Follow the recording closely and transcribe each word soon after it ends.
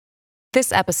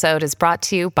This episode is brought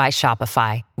to you by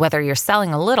Shopify. Whether you're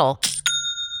selling a little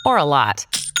or a lot,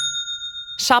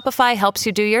 Shopify helps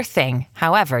you do your thing,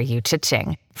 however you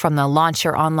cha-ching. From the launch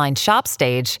your online shop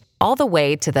stage, all the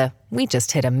way to the we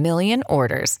just hit 1 million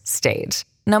orders stage.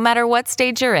 No matter what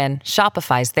stage you're in,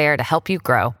 Shopify's there to help you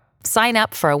grow. Sign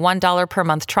up for a $1 per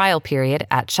month trial period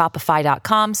at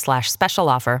shopify.com/special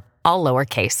offer, all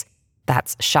lowercase.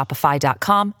 That's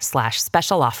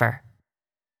shopify.com/special offer.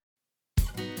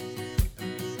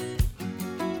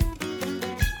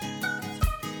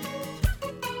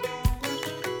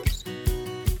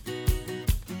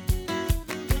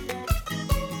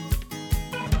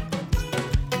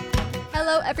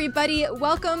 Hello, everybody.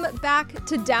 Welcome back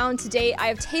to Down to Date. I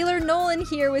have Taylor Nolan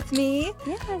here with me.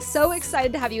 Yes. So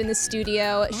excited to have you in the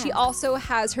studio. Yeah. She also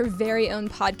has her very own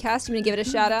podcast. You want to give it a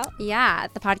shout out? Yeah.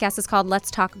 The podcast is called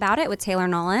Let's Talk About It with Taylor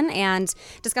Nolan and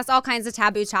discuss all kinds of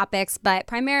taboo topics, but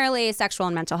primarily sexual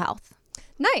and mental health.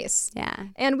 Nice. Yeah.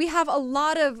 And we have a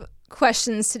lot of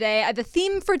questions today. The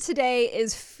theme for today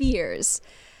is fears.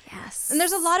 Yes. And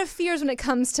there's a lot of fears when it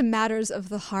comes to matters of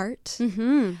the heart.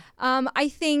 Mm-hmm. I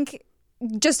think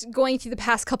just going through the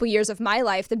past couple years of my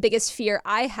life, the biggest fear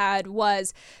I had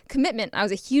was commitment. I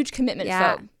was a huge commitment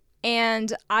phobe.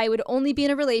 And I would only be in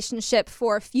a relationship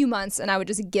for a few months and I would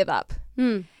just give up.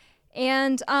 And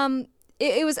I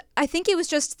think it was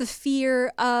just the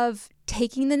fear of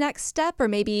taking the next step or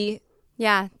maybe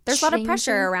there's a lot of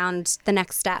pressure around the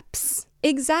next steps.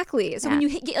 Exactly. So when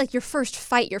you get like your first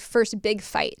fight, your first big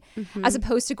fight, as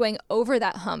opposed to going over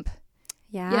that hump,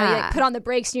 you like put on the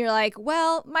brakes and you're like,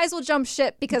 well, might as well jump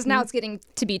ship because now it's getting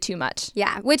to be too much.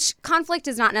 Yeah, which conflict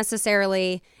is not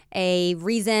necessarily a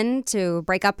reason to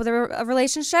break up with a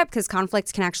relationship, because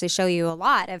conflict can actually show you a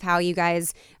lot of how you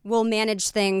guys will manage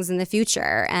things in the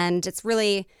future. And it's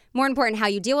really more important how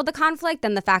you deal with the conflict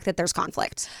than the fact that there's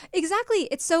conflict. Exactly.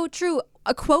 It's so true.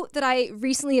 A quote that I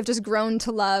recently have just grown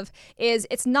to love is,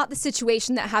 it's not the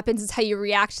situation that happens, it's how you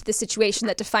react to the situation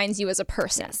that defines you as a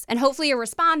person. Yes. And hopefully you're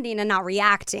responding and not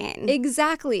reacting.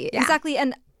 Exactly. Yeah. Exactly.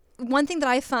 And one thing that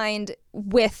I find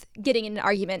with getting in an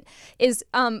argument is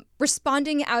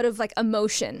responding out of like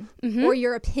emotion or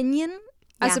your opinion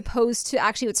as opposed to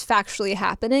actually what's factually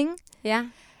happening. Yeah.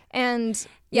 And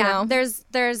you know, there's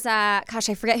gosh,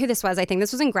 I forget who this was. I think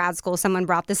this was in grad school. Someone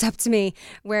brought this up to me,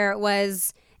 where it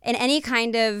was in any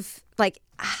kind of like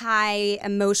high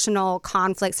emotional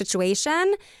conflict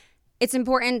situation, it's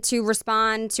important to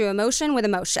respond to emotion with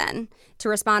emotion, to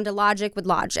respond to logic with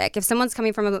logic. If someone's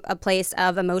coming from a place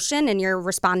of emotion and you're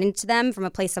responding to them from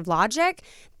a place of logic,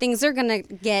 things are going to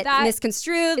get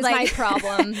misconstrued. That is my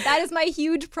problem. That is my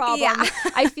huge problem. Yeah.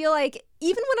 I feel like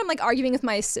even when I'm like arguing with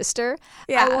my sister,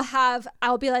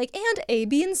 I'll be like, and A,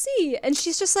 B, and C. And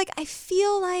she's just like, I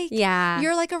feel like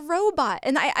you're like a robot.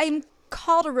 And I'm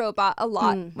called a robot a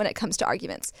lot when it comes to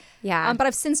arguments. Yeah. But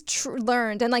I've since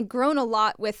learned and like grown a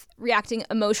lot with reacting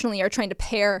emotionally or trying to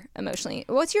pair emotionally.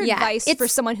 What's your advice for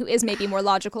someone who is maybe more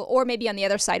logical or maybe on the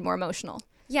other side more emotional?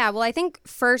 Yeah, well, I think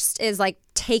first is like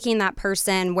taking that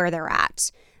person where they're at.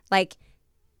 Like,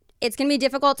 it's going to be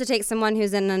difficult to take someone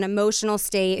who's in an emotional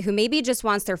state, who maybe just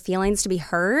wants their feelings to be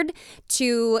heard,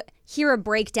 to hear a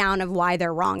breakdown of why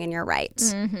they're wrong and you're right,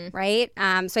 right?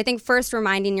 So I think first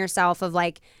reminding yourself of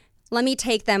like, let me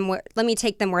take them where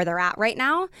they're at right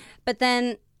now. But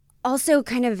then also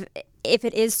kind of, if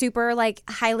it is super like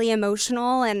highly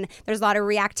emotional and there's a lot of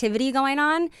reactivity going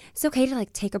on, it's okay to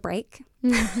like take a break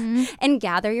and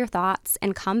gather your thoughts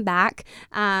and come back.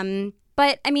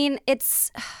 But I mean, it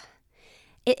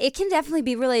can definitely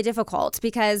be really difficult,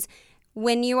 because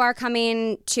when you are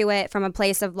coming to it from a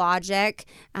place of logic,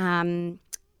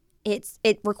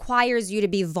 it requires you to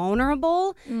be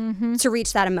vulnerable to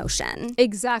reach that emotion.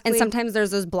 Exactly. And sometimes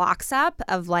there's those blocks up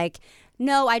of like,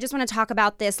 no, I just want to talk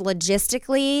about this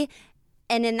logistically.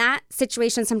 And in that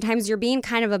situation, sometimes you're being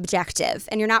kind of objective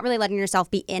and you're not really letting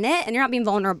yourself be in it, and you're not being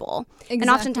vulnerable. Exactly. And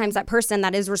oftentimes that person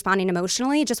that is responding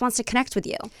emotionally just wants to connect with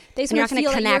you. They just want to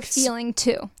feel what you're feeling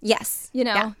too. Yes. You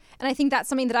know? Yeah. And I think that's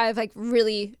something that I've like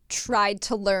really tried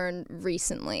to learn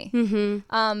recently.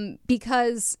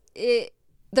 Because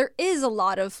there is a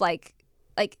lot of like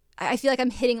I feel like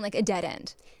I'm hitting like a dead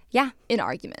end. Yeah. In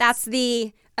arguments. That's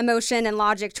the emotion and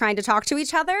logic trying to talk to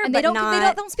each other, and they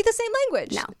don't speak the same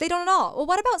language. No, they don't at all. Well,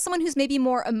 what about someone who's maybe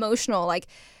more emotional, like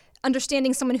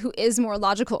understanding someone who is more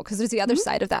logical, because there's the other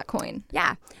side of that coin.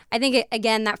 Yeah, I think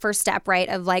again, that first step, right,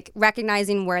 of like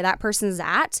recognizing where that person's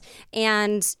at,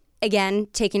 and again,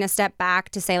 taking a step back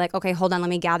to say like, okay, hold on, let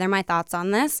me gather my thoughts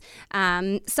on this.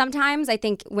 Sometimes I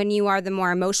think when you are the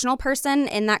more emotional person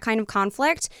in that kind of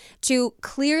conflict, to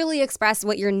clearly express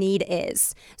what your need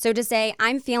is. So to say,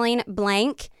 I'm feeling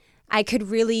blank. I could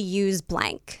really use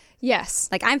blank. Yes.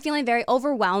 Like, I'm feeling very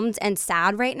overwhelmed and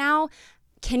sad right now.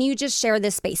 Can you just share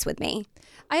this space with me?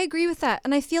 I agree with that.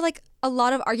 And I feel like a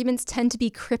lot of arguments tend to be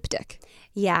cryptic.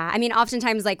 Yeah. I mean,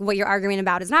 oftentimes, like, what you're arguing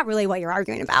about is not really what you're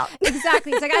arguing about.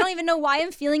 Exactly. It's like, I don't even know why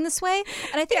I'm feeling this way.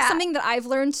 And I think something that I've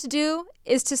learned to do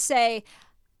is to say,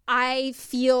 I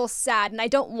feel sad and I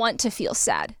don't want to feel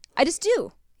sad. I just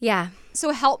do. Yeah.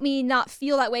 So help me not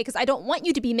feel that way, because I don't want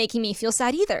you to be making me feel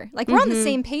sad either. Like, we're on the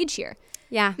same page here.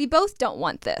 Yeah. We both don't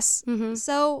want this.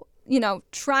 So,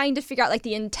 trying to figure out like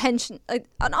the intention,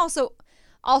 and also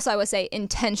I would say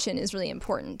intention is really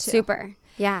important too. Super.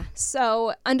 Yeah.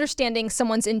 So understanding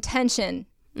someone's intention,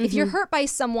 if you're hurt by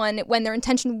someone when their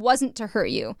intention wasn't to hurt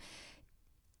you,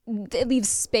 it leaves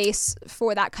space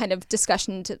for that kind of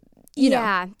discussion to, you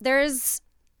know.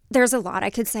 There's a lot I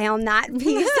could say on that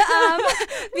piece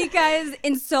because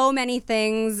in so many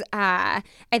things, I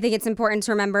think it's important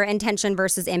to remember intention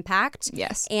versus impact.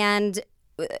 Yes. And,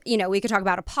 we could talk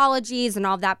about apologies and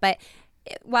all of that, but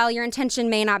while your intention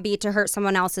may not be to hurt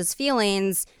someone else's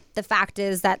feelings, the fact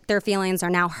is that their feelings are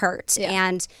now hurt. Yeah.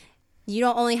 And you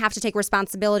don't only have to take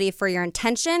responsibility for your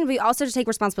intention, but you also have to take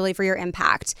responsibility for your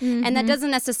impact. And that doesn't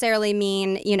necessarily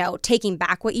mean, taking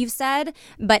back what you've said,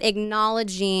 but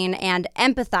acknowledging and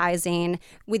empathizing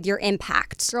with your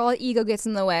impact. Girl, ego gets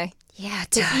in the way. Yeah,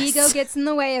 it does. The ego gets in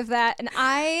the way of that. And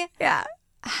I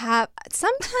have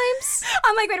sometimes...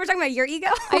 I'm like, wait, we're talking about your ego?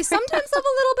 I sometimes have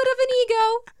a little bit of an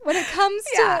ego when it comes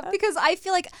to it, because I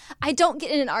feel like I don't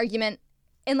get in an argument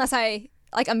unless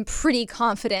I'm pretty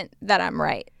confident that I'm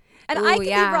right. And I could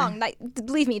be wrong. Like,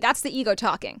 believe me, that's the ego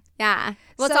talking. Yeah.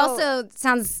 Well, it also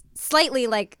sounds slightly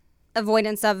like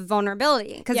avoidance of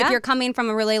vulnerability. Because if you're coming from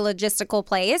a really logistical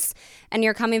place and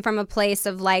you're coming from a place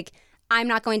of like, I'm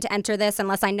not going to enter this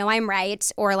unless I know I'm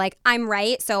right, or like, I'm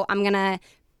right, so I'm going to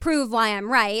prove why I'm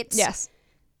right. Yes.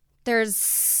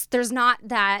 There's not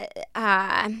that,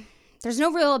 there's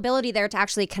no real ability there to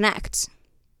actually connect.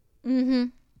 Mm-hmm.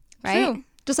 Right? True.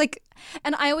 Just like,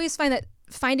 and I always find that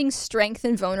finding strength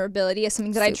and vulnerability is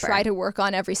something that I try to work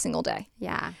on every single day.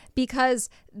 Yeah. Because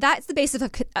that's the basis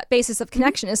of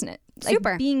connection, isn't it? Like,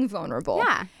 Super. Being vulnerable.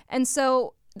 Yeah. And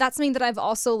so that's something that I've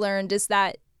also learned, is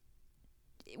that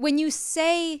when you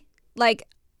say, like,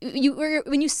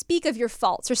 when you speak of your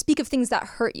faults or speak of things that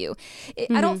hurt you,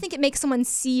 I don't think it makes someone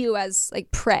see you as like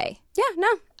prey. Yeah, no.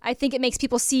 I think it makes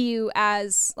people see you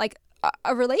as like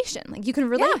a relation. Like, you can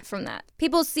relate from that.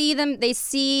 People they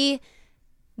see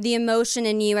the emotion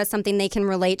in you as something they can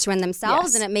relate to in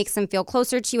themselves, and it makes them feel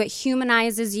closer to you. It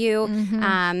humanizes you.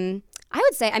 I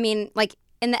would say, I mean, like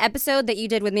in the episode that you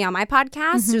did with me on my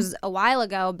podcast, it was a while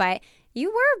ago, but you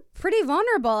were pretty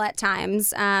vulnerable at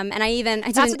times. And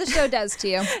that's what the show does to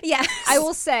you. Yes. I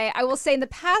will say in the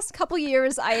past couple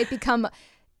years, I have become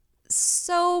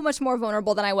so much more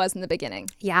vulnerable than I was in the beginning.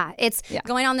 Yeah, it's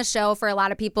going on the show for a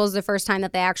lot of people is the first time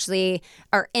that they actually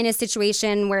are in a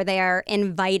situation where they are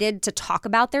invited to talk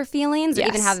about their feelings, or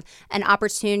even have an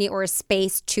opportunity or a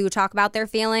space to talk about their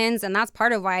feelings. And that's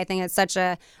part of why I think it's such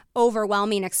a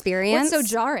overwhelming experience. Well, it's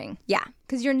so jarring. Yeah.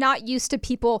 Because you're not used to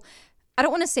people, I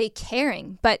don't want to say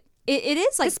caring, but it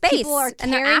is like the space, people are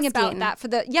caring about that for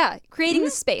creating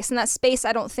the space. And that space,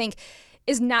 I don't think,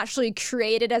 is naturally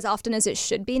created as often as it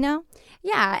should be now.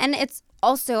 Yeah, and it's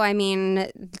also, I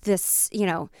mean, this,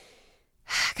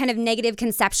 kind of negative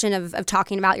conception of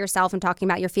talking about yourself and talking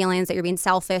about your feelings, that you're being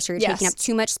selfish or you're taking up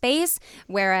too much space,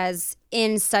 whereas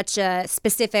in such a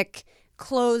specific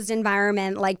closed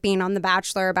environment like being on The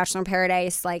Bachelor or Bachelor in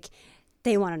Paradise, like,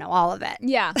 they want to know all of it.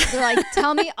 Yeah, they're like,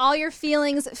 tell me all your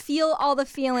feelings, feel all the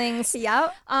feelings.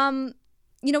 Yep.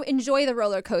 Enjoy the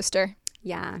roller coaster.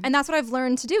 Yeah. And that's what I've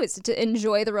learned to do, is to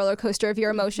enjoy the roller coaster of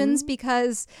your emotions,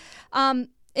 because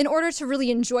in order to really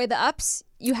enjoy the ups,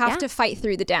 you have to fight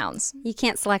through the downs. You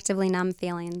can't selectively numb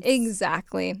feelings.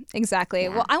 Exactly. Yeah.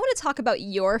 Well, I want to talk about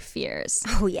your fears.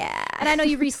 Oh, yeah. And I know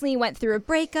you recently went through a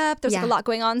breakup. There's like a lot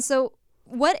going on. So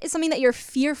what is something that you're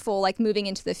fearful, like, moving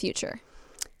into the future?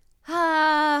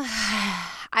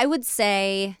 I would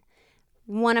say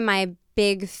one of my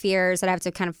big fears that I have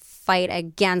to kind of fight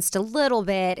against a little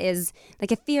bit is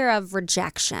like a fear of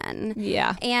rejection.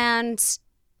 Yeah. And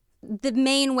the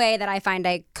main way that I find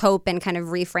I cope and kind of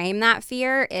reframe that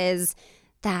fear is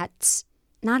that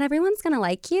not everyone's going to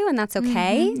like you, and that's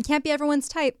okay. You can't be everyone's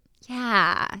type.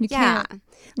 Yeah. You can't.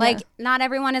 Like, not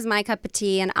everyone is my cup of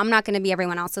tea, and I'm not going to be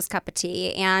everyone else's cup of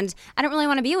tea. And I don't really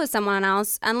want to be with someone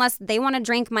else unless they want to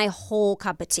drink my whole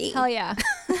cup of tea. Hell yeah.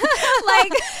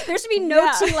 Like, there should be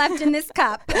no tea left in this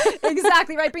cup.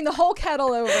 Exactly, right? Bring the whole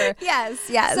kettle over. Yes.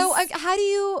 So how do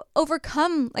you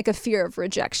overcome, like, a fear of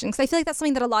rejection? Because I feel like that's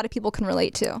something that a lot of people can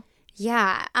relate to.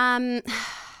 Yeah.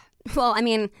 Well, I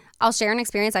mean, I'll share an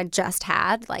experience I just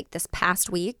had like this past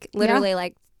week, literally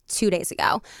like 2 days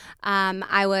ago.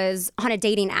 I was on a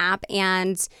dating app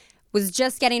and was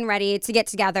just getting ready to get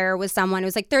together with someone. It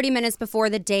was like 30 minutes before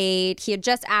the date. He had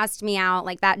just asked me out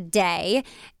like that day.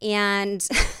 And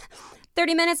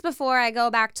 30 minutes before, I go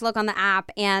back to look on the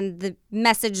app and the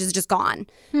message is just gone.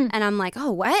 And I'm like,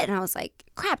 oh, what? And I was like,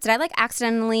 crap, did I like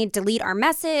accidentally delete our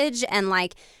message? And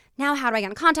like, now how do I get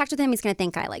in contact with him? He's going to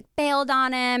think I like bailed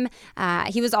on him.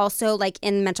 He was also like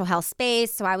in mental health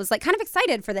space. So I was like kind of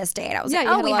excited for this date. I was like,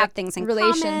 oh, we have things in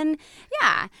common.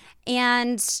 Yeah.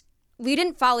 And we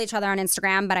didn't follow each other on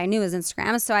Instagram, but I knew his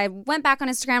Instagram. So I went back on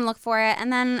Instagram, looked for it,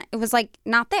 and then it was like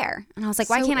not there. And I was like,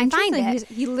 why can't I find it?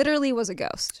 He literally was a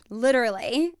ghost.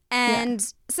 Literally. And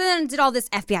so then did all this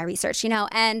FBI research,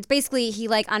 and basically he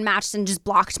like unmatched and just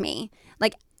blocked me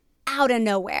like out of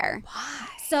nowhere. Why?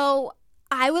 So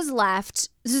I was left.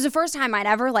 This is the first time I'd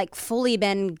ever like fully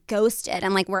been ghosted,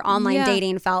 and like where online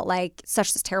dating felt like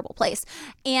such this terrible place.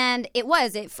 And it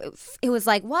was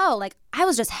like, whoa, like I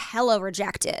was just hella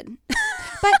rejected.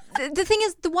 But the thing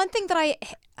is, the one thing that I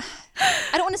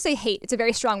don't want to say hate, it's a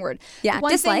very strong word. Yeah, the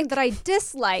one thing that I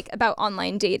dislike about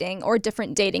online dating or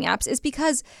different dating apps is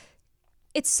because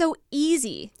it's so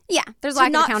easy. Yeah, there's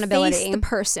lack of accountability. Face the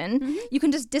person. You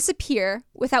can just disappear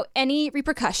without any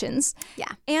repercussions.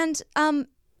 Yeah. And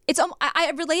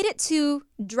I relate it to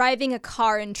driving a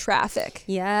car in traffic.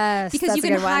 Yes, because you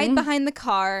can hide behind the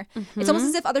car. It's almost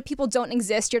as if other people don't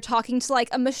exist. You're talking to like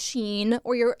a machine,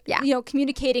 or you're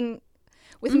communicating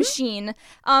with a machine.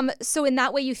 So in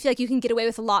that way, you feel like you can get away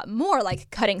with a lot more,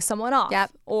 like cutting someone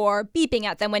off or beeping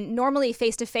at them, when normally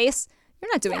face to face,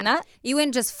 you're not doing that. You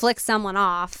wouldn't just flick someone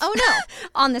off. Oh, no.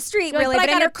 On the street, really, but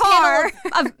in your car. I got a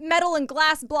panel of metal and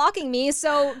glass blocking me,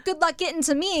 so good luck getting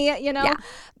to me, Yeah.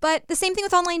 But the same thing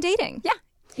with online dating. Yeah.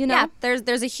 Yeah,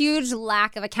 there's a huge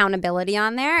lack of accountability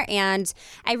on there, and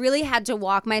I really had to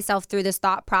walk myself through this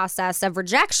thought process of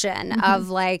rejection, of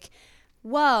like,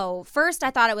 whoa, first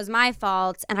I thought it was my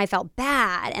fault and I felt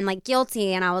bad and like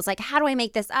guilty, and I was like, how do I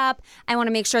make this up? I want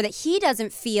to make sure that he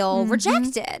doesn't feel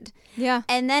rejected. Yeah.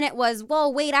 And then it was,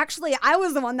 well, wait, actually I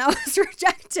was the one that was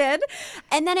rejected.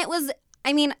 And then it was,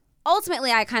 I mean,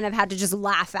 ultimately I kind of had to just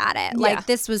laugh at it. Like,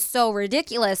 this was so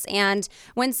ridiculous. And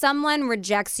when someone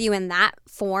rejects you in that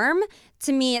form,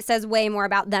 to me it says way more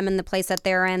about them and the place that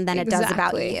they're in than it does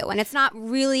about you. And it's not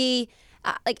really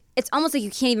like, it's almost like you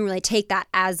can't even really take that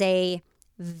as a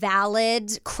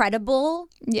valid, credible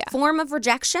form of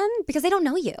rejection, because they don't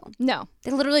know you. No. They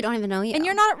literally don't even know you. And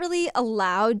you're not really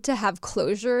allowed to have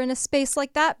closure in a space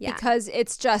like that because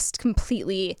it's just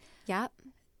completely...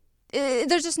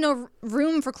 there's just no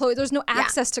room for closure. There's no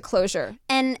access to closure.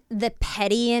 And the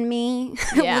petty in me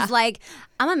was like,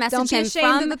 I'm gonna message him. Don't be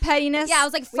ashamed of the pettiness. Yeah, I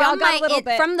was like,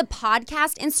 from the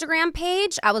podcast Instagram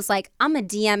page, I was like, I'm gonna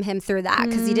DM him through that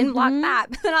because he didn't block that.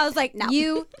 And I was like, no.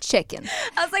 You chicken.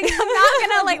 I was like, I'm not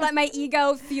gonna like let my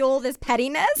ego fuel this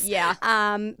pettiness. Yeah.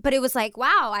 But it was like,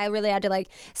 wow, I really had to like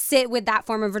sit with that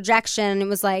form of rejection. It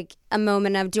was like a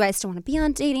moment of, do I still want to be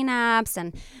on dating apps?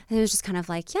 And it was just kind of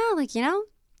like,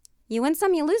 you win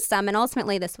some, you lose some. And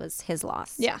ultimately, this was his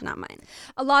loss, not mine.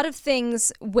 A lot of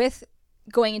things with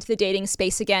going into the dating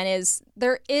space again is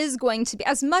there is going to be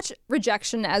as much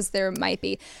rejection as there might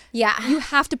be. Yeah. You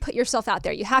have to put yourself out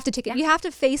there. You have to take it. You have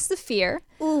to face the fear.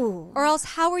 Ooh. Or else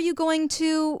how are you going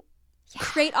to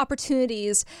create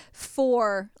opportunities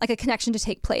for like a connection to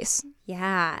take place?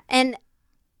 Yeah. And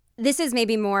this is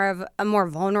maybe more of a more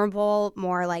vulnerable,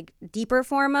 more like deeper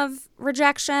form of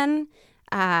rejection.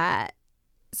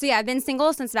 So I've been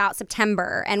single since about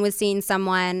September and was seeing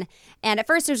someone. And at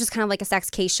first it was just kind of like a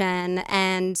sexcation.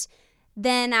 And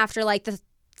then after like the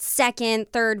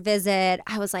second, third visit,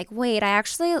 I was like, wait, I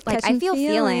actually like, I feel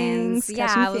feelings.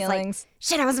 Yeah, I was like,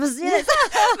 shit, I was supposed to do this.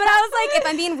 But I was like, if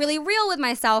I'm being really real with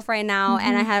myself right now,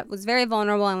 and I was very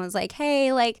vulnerable and was like,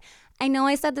 hey, like, I know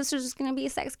I said this was just going to be a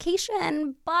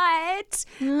sexcation, but,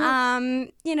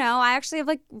 I actually have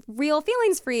like real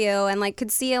feelings for you and like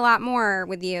could see a lot more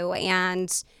with you.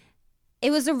 And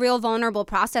it was a real vulnerable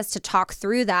process to talk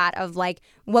through that of like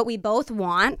what we both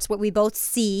want, what we both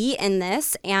see in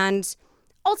this. And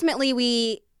ultimately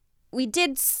we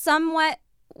did somewhat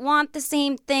want the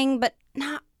same thing, but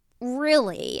not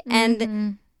really.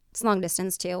 And it's long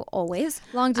distance too, always.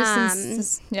 Long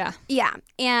distance, yeah. Yeah.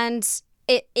 And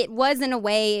it was, in a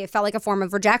way, it felt like a form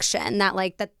of rejection, that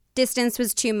like the distance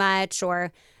was too much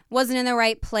or wasn't in the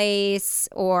right place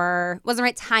or wasn't the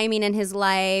right timing in his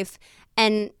life.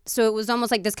 And so it was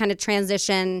almost like this kind of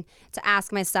transition to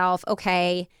ask myself,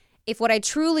 okay, if what I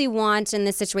truly want in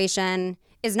this situation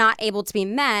is not able to be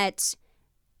met,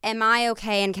 am I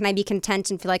okay and can I be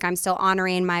content and feel like I'm still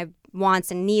honoring my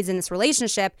wants and needs in this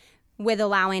relationship with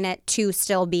allowing it to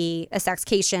still be a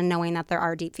sexcation, knowing that there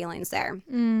are deep feelings there.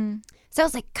 So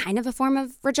it's like kind of a form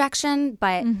of rejection,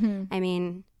 but I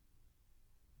mean,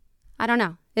 I don't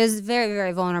know. It was very,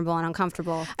 very vulnerable and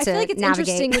uncomfortable I feel like it's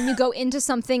interesting when you go into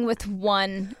something with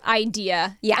one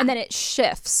idea and then it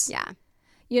shifts. Yeah.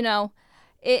 You know,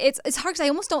 it's hard because I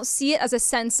almost don't see it as a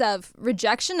sense of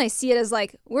rejection. I see it as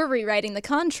like, we're rewriting the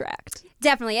contract.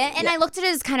 Definitely. And I looked at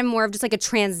it as kind of more of just like a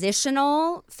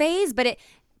transitional phase, but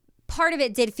part of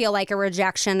it did feel like a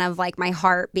rejection of like my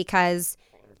heart because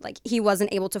like he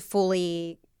wasn't able to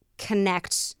fully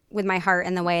connect with my heart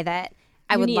in the way that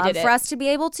I would love for us to be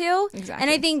able to. Exactly.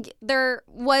 And I think there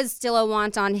was still a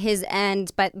want on his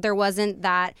end, but there wasn't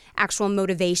that actual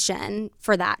motivation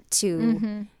for that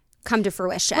to come to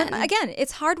fruition. But again,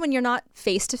 it's hard when you're not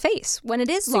face to face, when it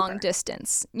is long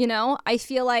distance. You know, I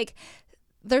feel like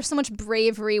there's so much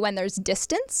bravery when there's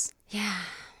distance. Yeah.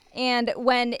 And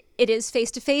when it is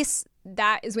face to face,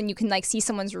 that is when you can like see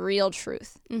someone's real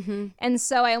truth. And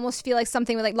so I almost feel like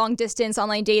something with like long distance,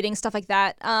 online dating, stuff like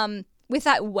that, with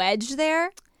that wedge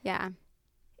there,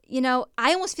 you know,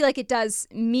 I almost feel like it does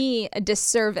me a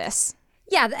disservice.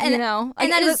 Yeah, and you know,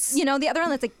 and that is, you know, the other one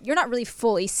that's like, you're not really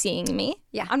fully seeing me.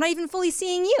 Yeah, I'm not even fully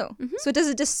seeing you. So it does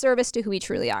a disservice to who we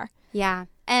truly are. Yeah,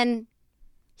 and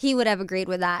he would have agreed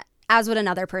with that, as would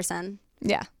another person.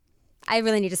 Yeah, I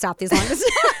really need to stop these long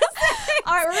distance.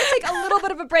 All right, we're going to take a little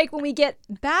bit of a break. When we get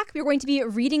back, we're going to be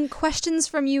reading questions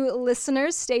from you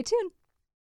listeners. Stay tuned.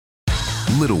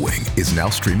 Little Wing is now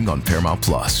streaming on Paramount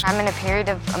Plus. I'm in a period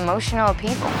of emotional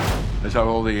upheaval. Is that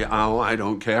all the I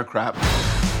don't care crap?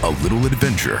 A little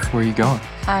adventure. Where are you going?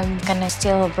 I'm gonna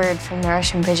steal a bird from the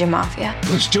Russian pigeon mafia.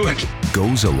 Let's do it.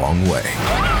 Goes a long way.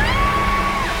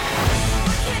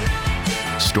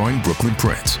 Starring Brooklyn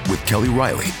Prince with Kelly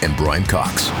Riley and Brian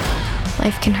Cox.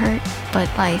 Life can hurt,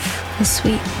 but life is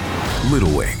sweet.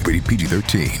 Little Wing, rated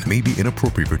PG-13, may be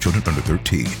inappropriate for children under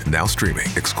 13. Now streaming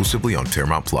exclusively on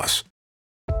Paramount Plus.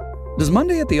 Does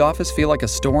Monday at the office feel like a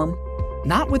storm?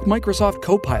 Not with Microsoft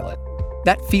Copilot.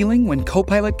 That feeling when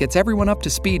Copilot gets everyone up to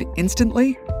speed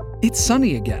instantly? It's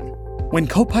sunny again. When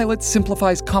Copilot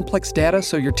simplifies complex data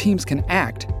so your teams can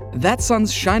act, that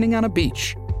sun's shining on a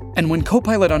beach. And when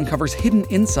Copilot uncovers hidden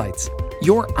insights,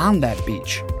 you're on that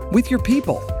beach with your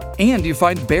people, and you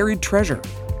find buried treasure.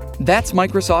 That's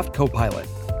Microsoft Copilot.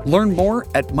 Learn more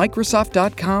at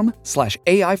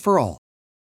Microsoft.com/AI for all.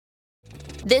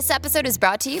 This episode is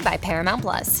brought to you by Paramount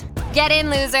Plus. Get in,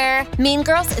 loser! Mean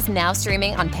Girls is now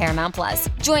streaming on Paramount Plus.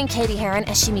 Join Katie Heron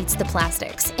as she meets the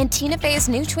plastics in Tina Fey's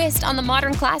new twist on the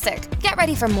modern classic. Get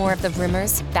ready for more of the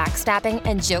rumors, backstabbing,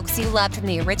 and jokes you loved from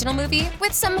the original movie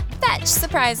with some fetch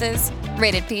surprises.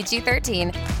 Rated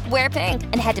PG-13. Wear pink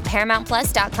and head to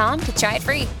ParamountPlus.com to try it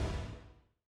free.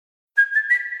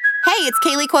 Hey, it's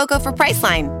Kaylee Cuoco for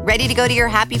Priceline. Ready to go to your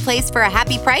happy place for a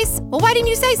happy price? Well, why didn't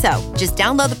you say so? Just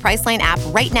download the Priceline app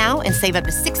right now and save up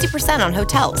to 60% on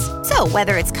hotels. So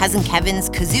whether it's Cousin Kevin's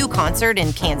Kazoo Concert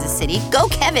in Kansas City, go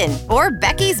Kevin, or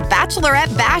Becky's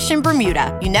Bachelorette Bash in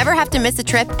Bermuda, you never have to miss a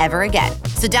trip ever again.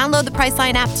 So download the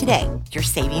Priceline app today. Your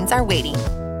savings are waiting.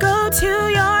 Go to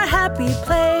your happy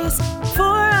place for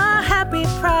a happy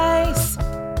price.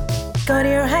 Go to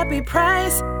your happy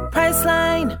price,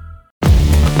 Priceline.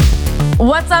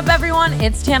 What's up, everyone?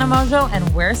 It's Tana Mojo,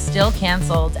 and we're still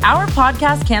canceled. Our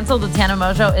podcast, Canceled with Tana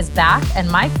Mojo, is back, and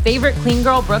my favorite clean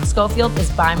girl, Brooke Schofield, is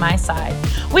by my side.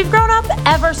 We've grown up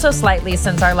ever so slightly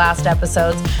since our last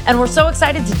episodes, and we're so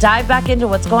excited to dive back into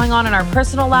what's going on in our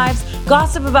personal lives,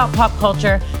 gossip about pop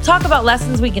culture, talk about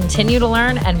lessons we continue to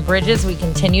learn, and bridges we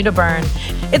continue to burn.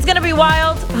 It's going to be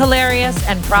wild, hilarious,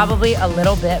 and probably a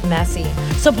little bit messy.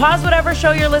 So pause whatever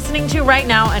show you're listening to right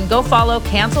now and go follow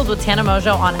Canceled with Tana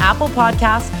Mojo on Apple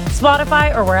Podcasts,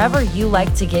 Spotify, or wherever you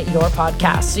like to get your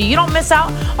podcasts, so you don't miss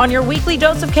out on your weekly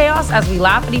dose of chaos as we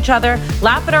laugh at each other,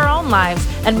 laugh at our own lives,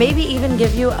 and maybe even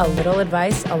give you a little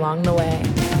advice along the way.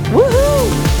 Woohoo!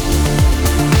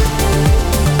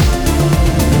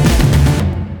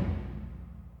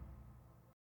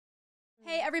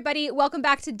 Hey everybody, welcome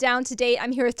back to Down to Date.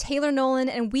 I'm here with Taylor Nolan,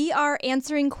 and we are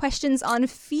answering questions on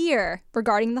fear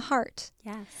regarding the heart.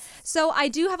 Yes. So I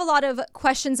do have a lot of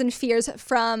questions and fears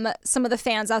from some of the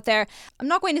fans out there. I'm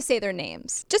not going to say their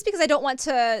names, just because I don't want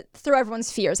to throw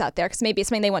everyone's fears out there, because maybe it's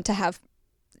something they want to have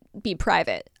be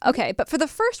private. Okay, but for the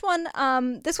first one,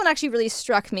 this one actually really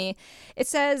struck me. It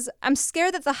says, I'm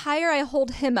scared that the higher I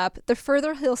hold him up, the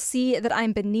further he'll see that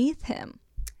I'm beneath him.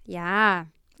 Yeah.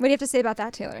 What do you have to say about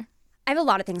that, Taylor? I have a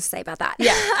lot of things to say about that.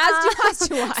 Yeah, as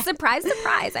do I. Surprise,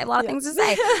 surprise. I have a lot of things to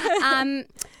say.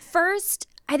 First,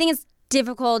 I think it's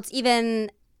difficult,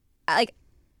 even like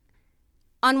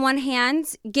on one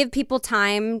hand, give people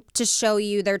time to show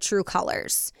you their true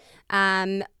colors.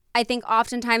 I think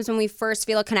oftentimes when we first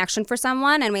feel a connection for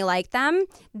someone and we like them,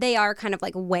 they are kind of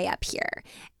like way up here.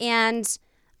 And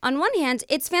on one hand,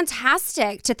 it's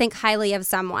fantastic to think highly of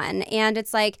someone. And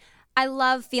it's like, I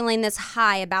love feeling this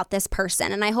high about this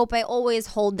person. And I hope I always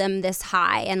hold them this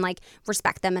high and like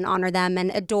respect them and honor them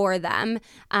and adore them.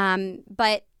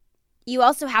 But you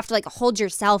also have to like hold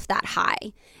yourself that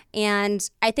high. And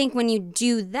I think when you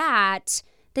do that,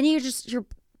 then you're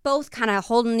both kind of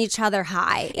holding each other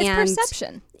high. It's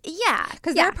perception. Yeah.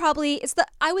 Because they're probably,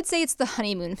 I would say it's the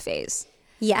honeymoon phase.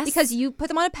 Yes. Because you put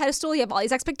them on a pedestal, you have all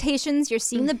these expectations, you're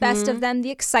seeing the best of them, the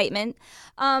excitement.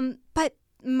 But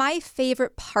my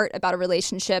favorite part about a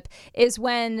relationship is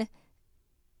when,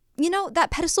 that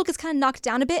pedestal gets kind of knocked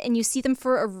down a bit and you see them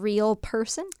for a real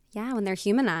person. Yeah, when they're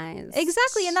humanized.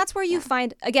 Exactly. And that's where you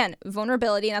find, again,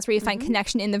 vulnerability. And that's where you find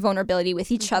connection in the vulnerability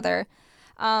with each other.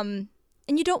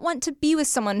 And you don't want to be with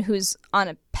someone who's on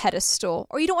a pedestal,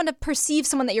 or you don't want to perceive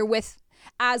someone that you're with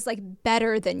as like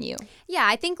better than you. Yeah,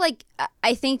 I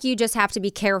think you just have to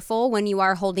be careful when you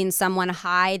are holding someone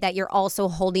high that you're also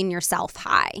holding yourself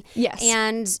high. Yes.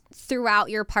 And throughout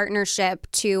your partnership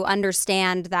to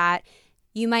understand that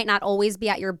you might not always be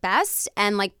at your best,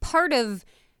 and like part of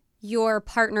your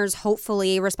partner's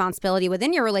hopefully responsibility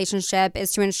within your relationship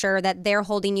is to ensure that they're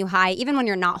holding you high even when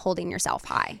you're not holding yourself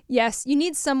high. Yes, you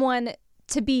need someone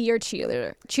to be your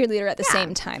cheerleader at the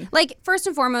same time. Like, first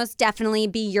and foremost, definitely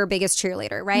be your biggest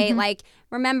cheerleader, right? Like,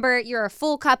 remember, you're a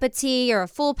full cup of tea, you're a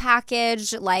full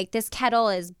package. Like, this kettle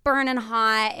is burning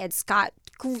hot. It's got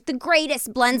the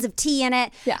greatest blends of tea in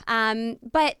it. Yeah.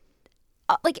 But,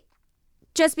 like,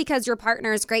 just because your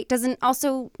partner is great doesn't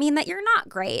also mean that you're not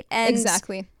great. And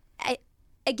exactly.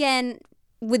 Again,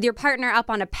 with your partner up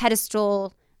on a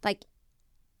pedestal, like,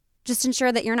 just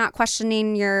ensure that you're not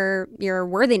questioning your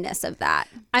worthiness of that.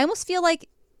 I almost feel like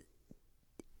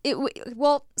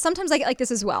sometimes I get like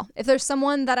this as well. If there's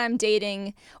someone that I'm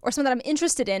dating or someone that I'm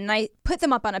interested in and I put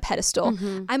them up on a pedestal,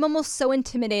 I'm almost so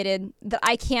intimidated that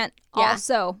I can't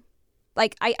also,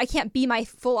 like, I can't be my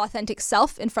full authentic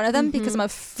self in front of them because I'm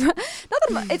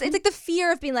it's like the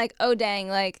fear of being like, oh dang,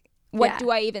 like, what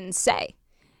do I even say?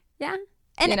 Yeah.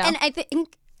 And I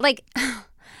think, like,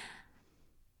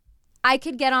 I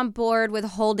could get on board with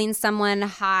holding someone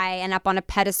high and up on a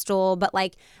pedestal, but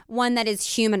like one that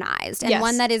is humanized and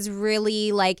one that is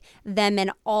really like them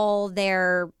in all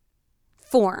their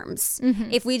forms.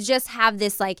 If we just have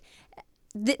this, like,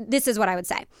 this is what I would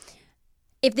say.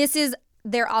 If this is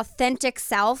their authentic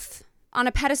self on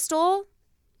a pedestal,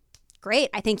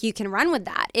 great. I think you can run with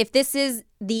that. If this is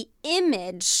the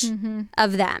image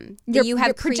of them that you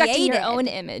have projecting created, your own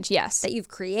image, yes, that you've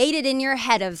created in your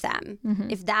head of them,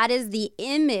 if that is the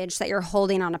image that you're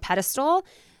holding on a pedestal,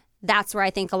 that's where I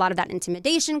think a lot of that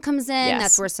intimidation comes in. Yes.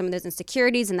 That's where some of those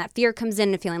insecurities and that fear comes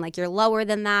in, and feeling like you're lower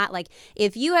than that. Like,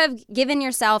 if you have given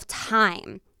yourself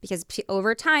time, because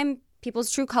over time,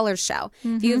 people's true colors show.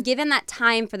 If you've given that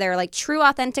time for their like true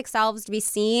authentic selves to be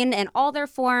seen in all their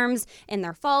forms, in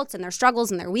their faults and their struggles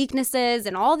and their weaknesses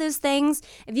and all those things,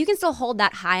 if you can still hold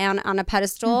that high on a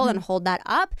pedestal and hold that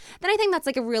up, then I think that's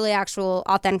like a really actual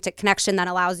authentic connection that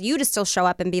allows you to still show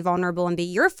up and be vulnerable and be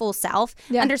your full self,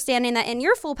 understanding that in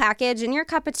your full package, in your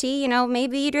cup of tea,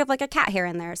 maybe you do have like a cat hair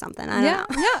in there or something. I don't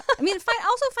know. Yeah. I mean,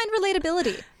 also find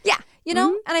relatability. Yeah.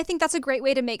 And I think that's a great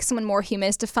way to make someone more human,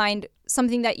 is to find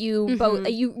something that you both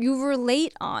you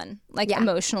relate on, like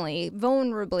emotionally,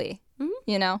 vulnerably.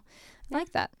 I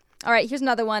like that. All right, here's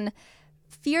another one.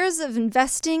 Fears of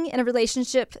investing in a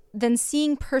relationship, then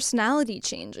seeing personality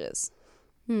changes.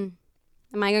 Am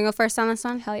I gonna go first on this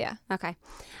one? Hell yeah. Okay.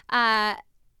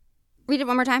 Read it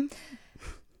one more time.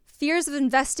 Fears of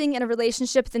investing in a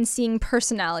relationship, then seeing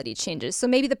personality changes. So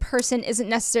maybe the person isn't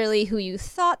necessarily who you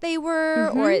thought they were,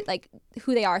 or like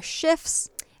who they are shifts.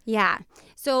 Yeah.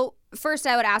 So first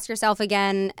I would ask yourself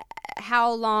again,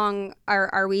 how long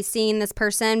are we seeing this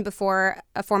person before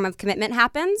a form of commitment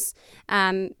happens?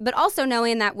 But also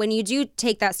knowing that when you do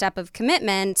take that step of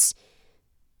commitment,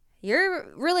 you're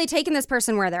really taking this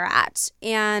person where they're at.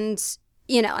 And,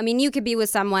 you could be with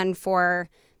someone for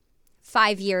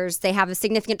 5 years, they have a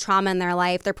significant trauma in their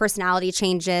life, their personality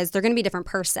changes, they're going to be a different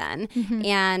person.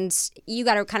 And you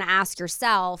got to kind of ask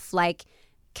yourself, like,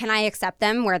 can I accept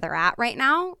them where they're at right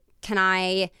now? Can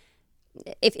I,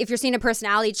 if you're seeing a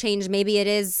personality change, maybe it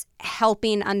is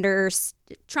helping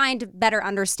trying to better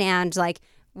understand, like,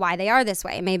 why they are this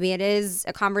way. Maybe it is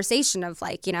a conversation of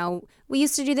like, we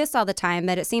used to do this all the time,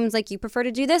 but it seems like you prefer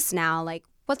to do this now. Like,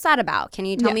 what's that about? Can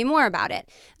you tell me more about it?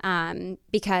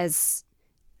 Because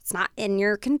it's not in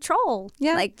your control.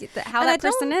 Yeah. Like how that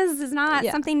person is not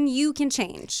something you can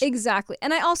change. Exactly.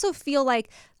 And I also feel like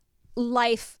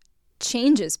life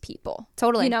changes people.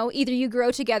 Totally. You know, either you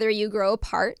grow together or you grow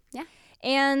apart. Yeah.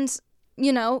 And,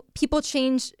 you know, people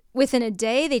change within a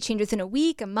day. They change within a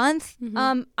week, a month.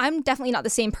 I'm definitely not the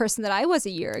same person that I was a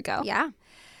year ago. Yeah.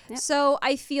 Yep. So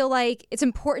I feel like it's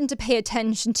important to pay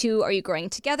attention to, are you growing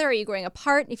together? Are you growing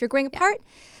apart? If you're growing apart,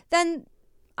 then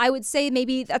I would say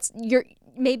maybe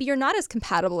you're not as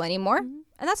compatible anymore. And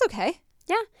that's okay.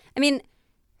 Yeah. I mean,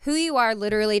 who you are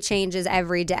literally changes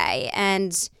every day.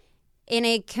 And in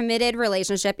a committed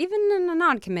relationship, even in a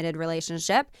non-committed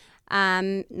relationship,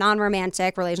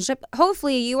 non-romantic relationship,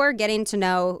 hopefully you are getting to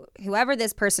know whoever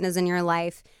this person is in your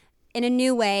life in a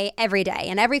new way every day.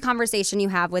 And every conversation you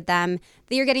have with them,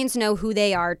 that you're getting to know who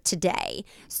they are today.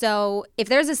 So if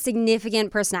there's a significant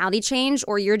personality change,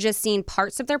 or you're just seeing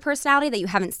parts of their personality that you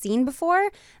haven't seen before, I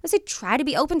would say try to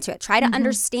be open to it. Try to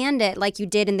understand it like you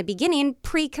did in the beginning,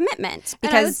 pre-commitment.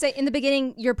 Because I would say in the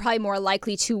beginning, you're probably more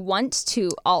likely to want to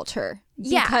alter.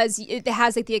 Because it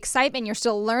has like the excitement, you're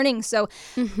still learning. So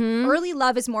early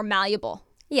love is more malleable.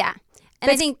 Yeah.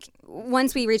 And I think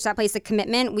once we reach that place of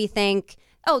commitment, we think,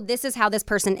 oh, this is how this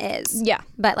person is. Yeah.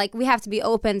 But like we have to be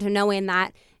open to knowing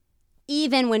that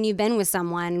even when you've been with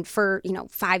someone for,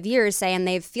 5 years, say, and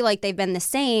they feel like they've been the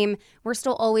same, we're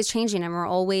still always changing and we're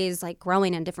always like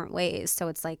growing in different ways. So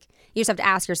it's like you just have to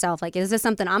ask yourself, like, is this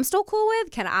something I'm still cool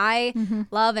with? Can I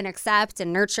love and accept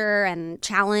and nurture and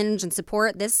challenge and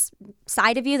support this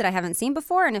side of you that I haven't seen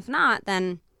before? And if not,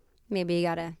 then maybe you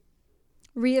got to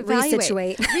reevaluate.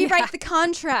 Resituate. Rewrite the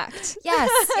contract. Yes.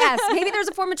 Maybe there's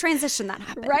a form of transition that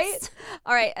happens. Right?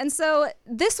 All right. And so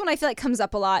this one I feel like comes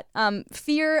up a lot.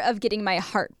 Fear of getting my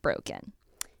heart broken.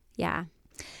 Yeah.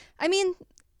 I mean,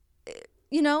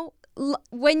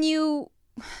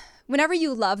 whenever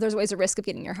you love, there's always a risk of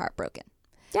getting your heart broken.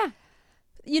 Yeah.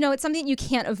 It's something you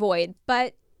can't avoid.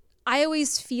 But I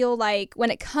always feel like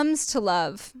when it comes to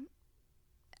love,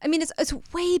 I mean, it's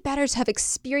way better to have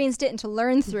experienced it and to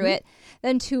learn through it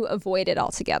than to avoid it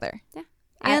altogether. Yeah.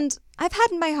 And I've had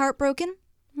my heart broken.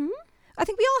 I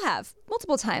think we all have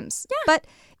multiple times. Yeah. But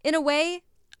in a way,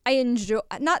 I enjoy,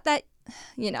 not that,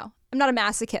 I'm not a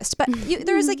masochist, but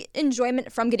there is like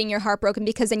enjoyment from getting your heart broken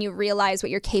because then you realize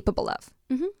what you're capable of.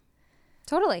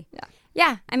 Totally. Yeah.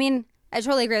 Yeah. I mean, I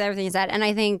totally agree with everything you said. And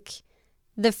I think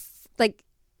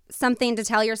something to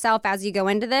tell yourself as you go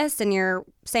into this and you're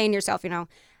saying to yourself,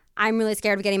 I'm really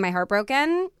scared of getting my heart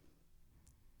broken.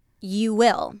 You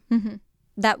will.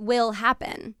 That will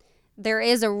happen. There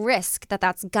is a risk that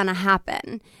that's gonna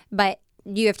happen, but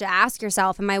you have to ask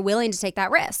yourself, am I willing to take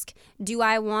that risk? Do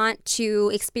I want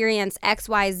to experience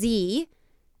XYZ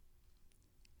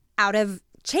out of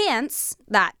chance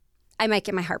that I might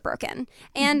get my heart broken?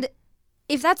 And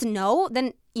if that's no,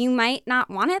 then you might not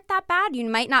want it that bad. You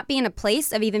might not be in a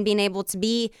place of even being able to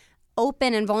be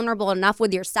open and vulnerable enough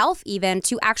with yourself even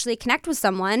to actually connect with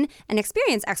someone and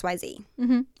experience XYZ.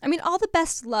 I mean, all the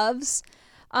best loves,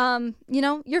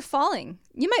 you're falling.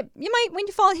 You might, when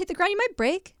you fall and hit the ground, you might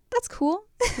break. That's cool.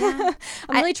 Yeah.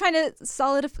 I'm really trying to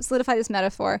solidify this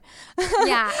metaphor.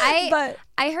 Yeah.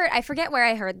 I forget where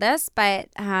I heard this, but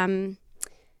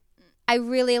I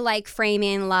really like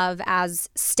framing love as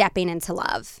stepping into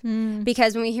love.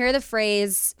 Because when we hear the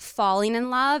phrase falling in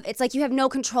love, it's like you have no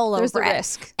control over it. There's the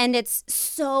risk. And it's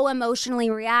so emotionally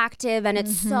reactive and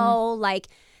it's so like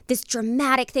this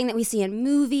dramatic thing that we see in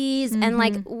movies. And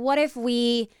like, what if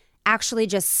we actually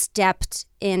just stepped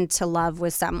into love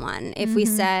with someone? If we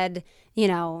said,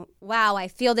 wow, I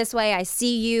feel this way. I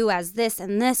see you as this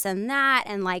and this and that.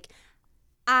 And like,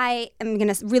 I am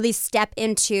going to really step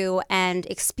into and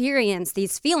experience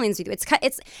these feelings with you.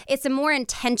 It's a more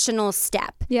intentional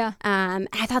step. Yeah. And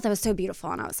I thought that was so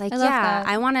beautiful. And I was like,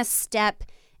 I want to step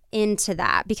into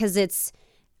that because it's,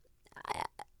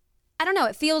 I don't know,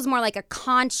 it feels more like a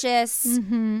conscious,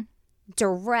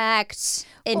 direct,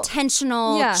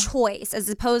 intentional choice as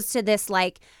opposed to this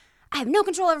like, I have no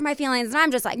control over my feelings and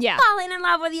I'm just like falling in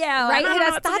love with you. Right?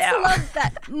 That's the love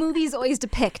that movies always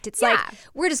depict. It's like,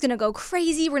 we're just going to go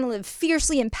crazy. We're going to live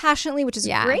fiercely and passionately, which is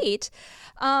great.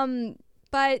 But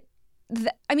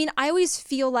I always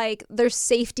feel like there's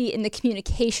safety in the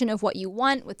communication of what you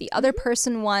want, what the other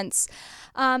person wants.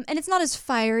 And it's not as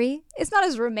fiery. It's not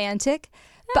as romantic.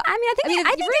 But I think it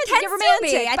can be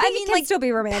romantic. I think it can still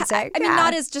be romantic.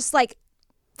 Not as just like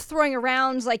throwing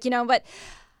around, but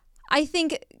I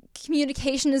think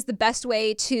communication is the best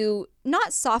way to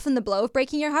not soften the blow of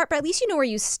breaking your heart, but at least you know where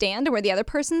you stand and where the other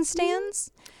person stands.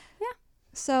 Yeah.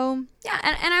 So. Yeah.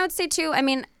 And I would say too,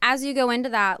 as you go into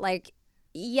that, like,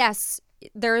 yes,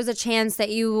 there is a chance that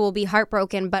you will be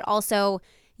heartbroken, but also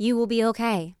you will be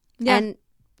okay. Yeah. And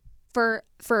for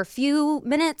a few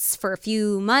minutes, for a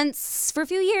few months, for a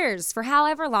few years, for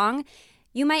however long,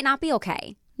 you might not be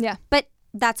okay. Yeah. But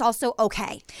that's also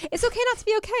okay. It's okay not to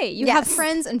be okay. You have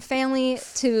friends and family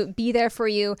to be there for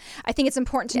you. I think it's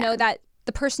important to know that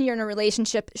the person you're in a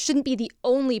relationship shouldn't be the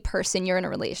only person you're in a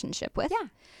relationship with. Yeah,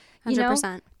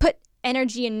 100%. Put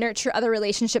energy and nurture other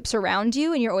relationships around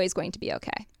you, and you're always going to be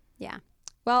okay. Yeah.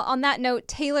 Well, on that note,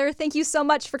 Taylor, thank you so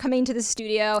much for coming to the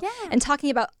studio and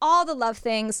talking about all the love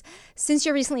things. Since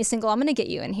you're recently single, I'm going to get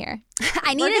you in here.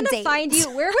 I need a date.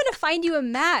 We're going to find you a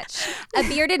match. A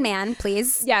bearded man,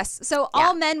 please. Yes. So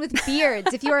all men with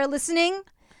beards, if you are listening, look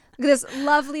at this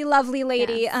lovely, lovely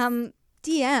lady.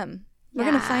 DM. We're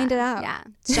going to find it out. Yeah.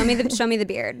 Show me the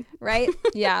beard. Right?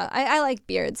 Yeah. I like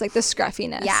beards, like the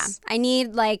scruffiness. Yeah. I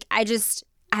need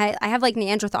I have like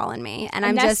Neanderthal in me, and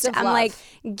I'm love. like,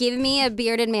 give me a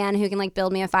bearded man who can like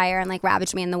build me a fire and like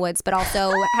ravage me in the woods, but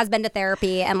also has been to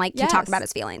therapy and like can talk about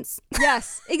his feelings.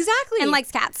 Yes, exactly. And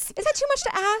likes cats. Is that too much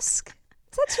to ask?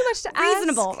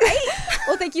 Reasonable, right?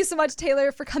 Well, thank you so much,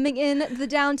 Taylor, for coming in the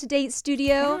Down to Date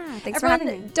studio. Yeah, thanks for having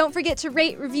me. Don't forget to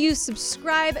rate, review,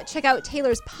 subscribe. Check out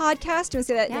Taylor's podcast. Do you want to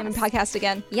say that name and podcast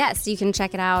again? Yes, you can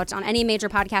check it out on any major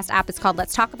podcast app. It's called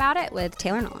Let's Talk About It with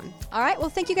Taylor Nolan. All right. Well,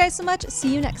 thank you guys so much.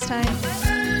 See you next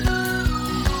time.